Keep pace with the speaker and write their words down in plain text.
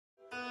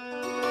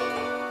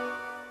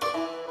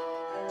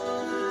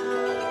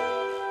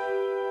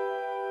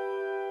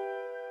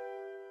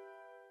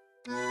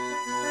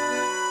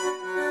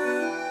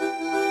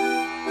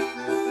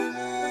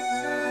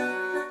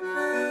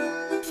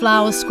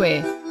Flower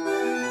Square.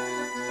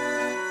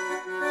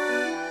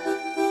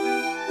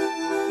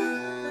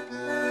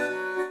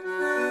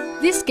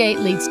 This gate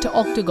leads to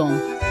Octagon.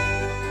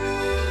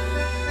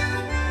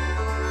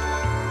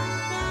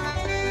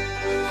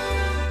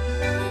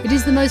 It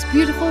is the most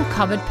beautiful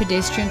covered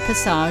pedestrian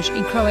passage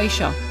in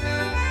Croatia.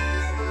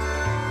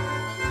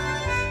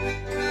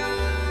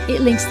 It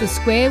links the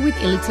square with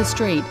Ilica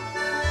Street.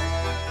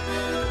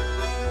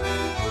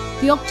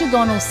 The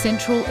octagonal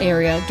central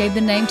area gave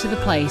the name to the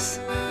place.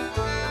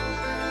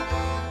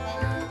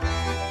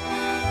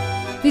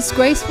 This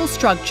graceful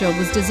structure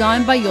was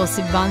designed by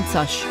Josip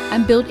Vancaš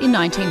and built in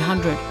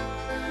 1900.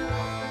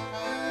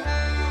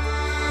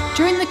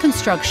 During the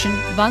construction,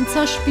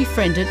 Vancaš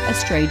befriended a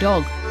stray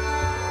dog.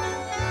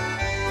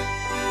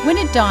 When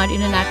it died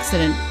in an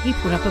accident, he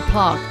put up a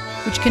plaque,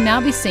 which can now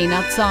be seen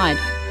outside.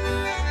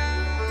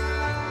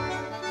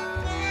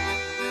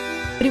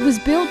 But it was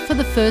built for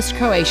the first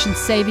Croatian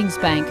savings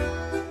bank.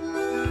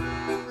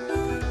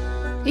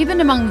 Even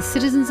among the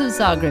citizens of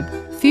Zagreb,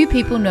 few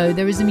people know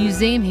there is a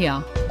museum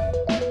here.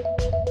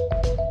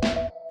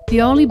 The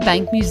only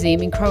bank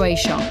museum in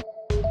Croatia.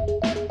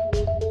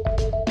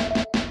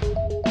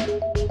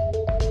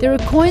 There are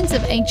coins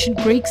of ancient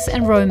Greeks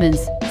and Romans,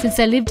 since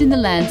they lived in the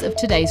lands of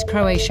today's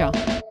Croatia.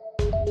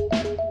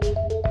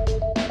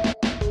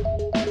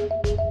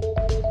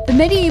 The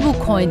medieval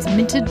coins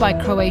minted by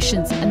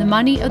Croatians and the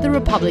money of the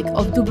Republic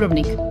of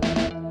Dubrovnik.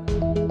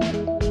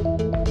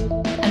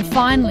 And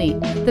finally,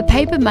 the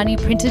paper money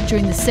printed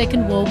during the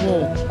Second World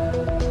War.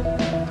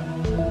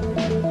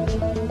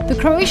 The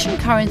Croatian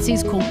currency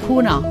is called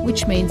kuna,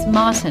 which means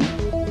marten.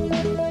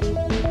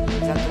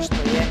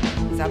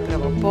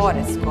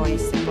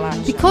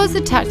 Because the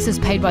taxes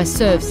paid by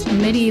serfs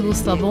in medieval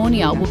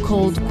Slavonia were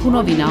called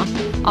kunovina,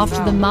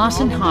 after the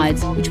marten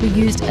hides which were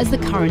used as the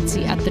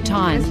currency at the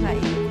time.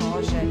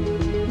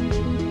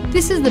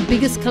 This is the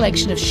biggest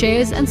collection of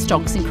shares and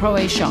stocks in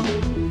Croatia.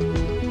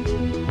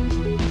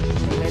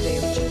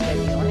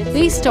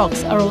 These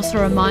stocks are also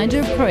a reminder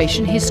of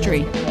Croatian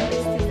history.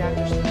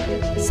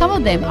 Some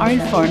of them are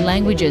in foreign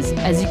languages,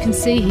 as you can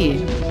see here.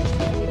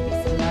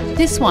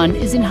 This one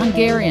is in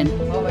Hungarian,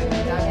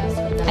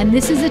 and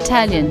this is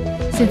Italian,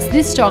 since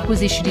this stock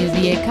was issued in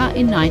Rijeka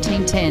in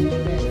 1910.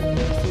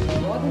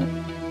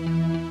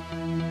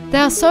 They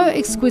are so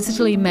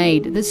exquisitely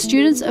made that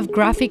students of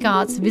graphic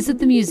arts visit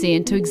the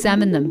museum to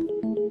examine them.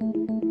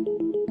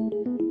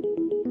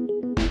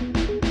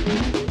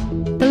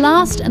 The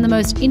last and the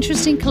most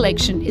interesting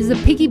collection is the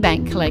piggy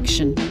bank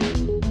collection.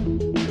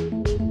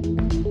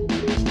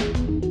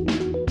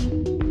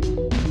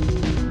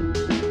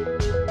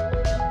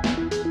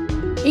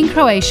 In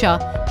Croatia,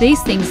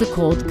 these things are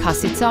called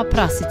kasica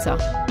prasica.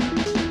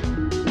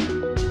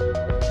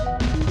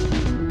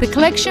 The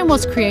collection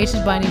was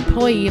created by an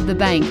employee of the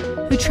bank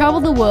who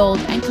travelled the world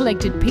and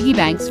collected piggy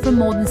banks from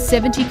more than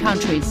 70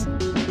 countries.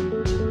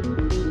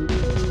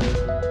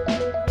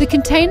 The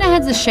container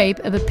has the shape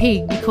of a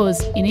pig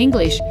because, in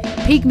English,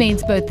 pig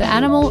means both the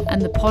animal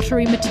and the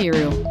pottery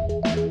material.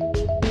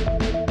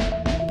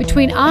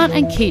 Between art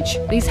and kitsch,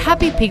 these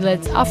happy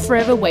piglets are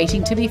forever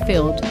waiting to be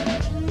filled.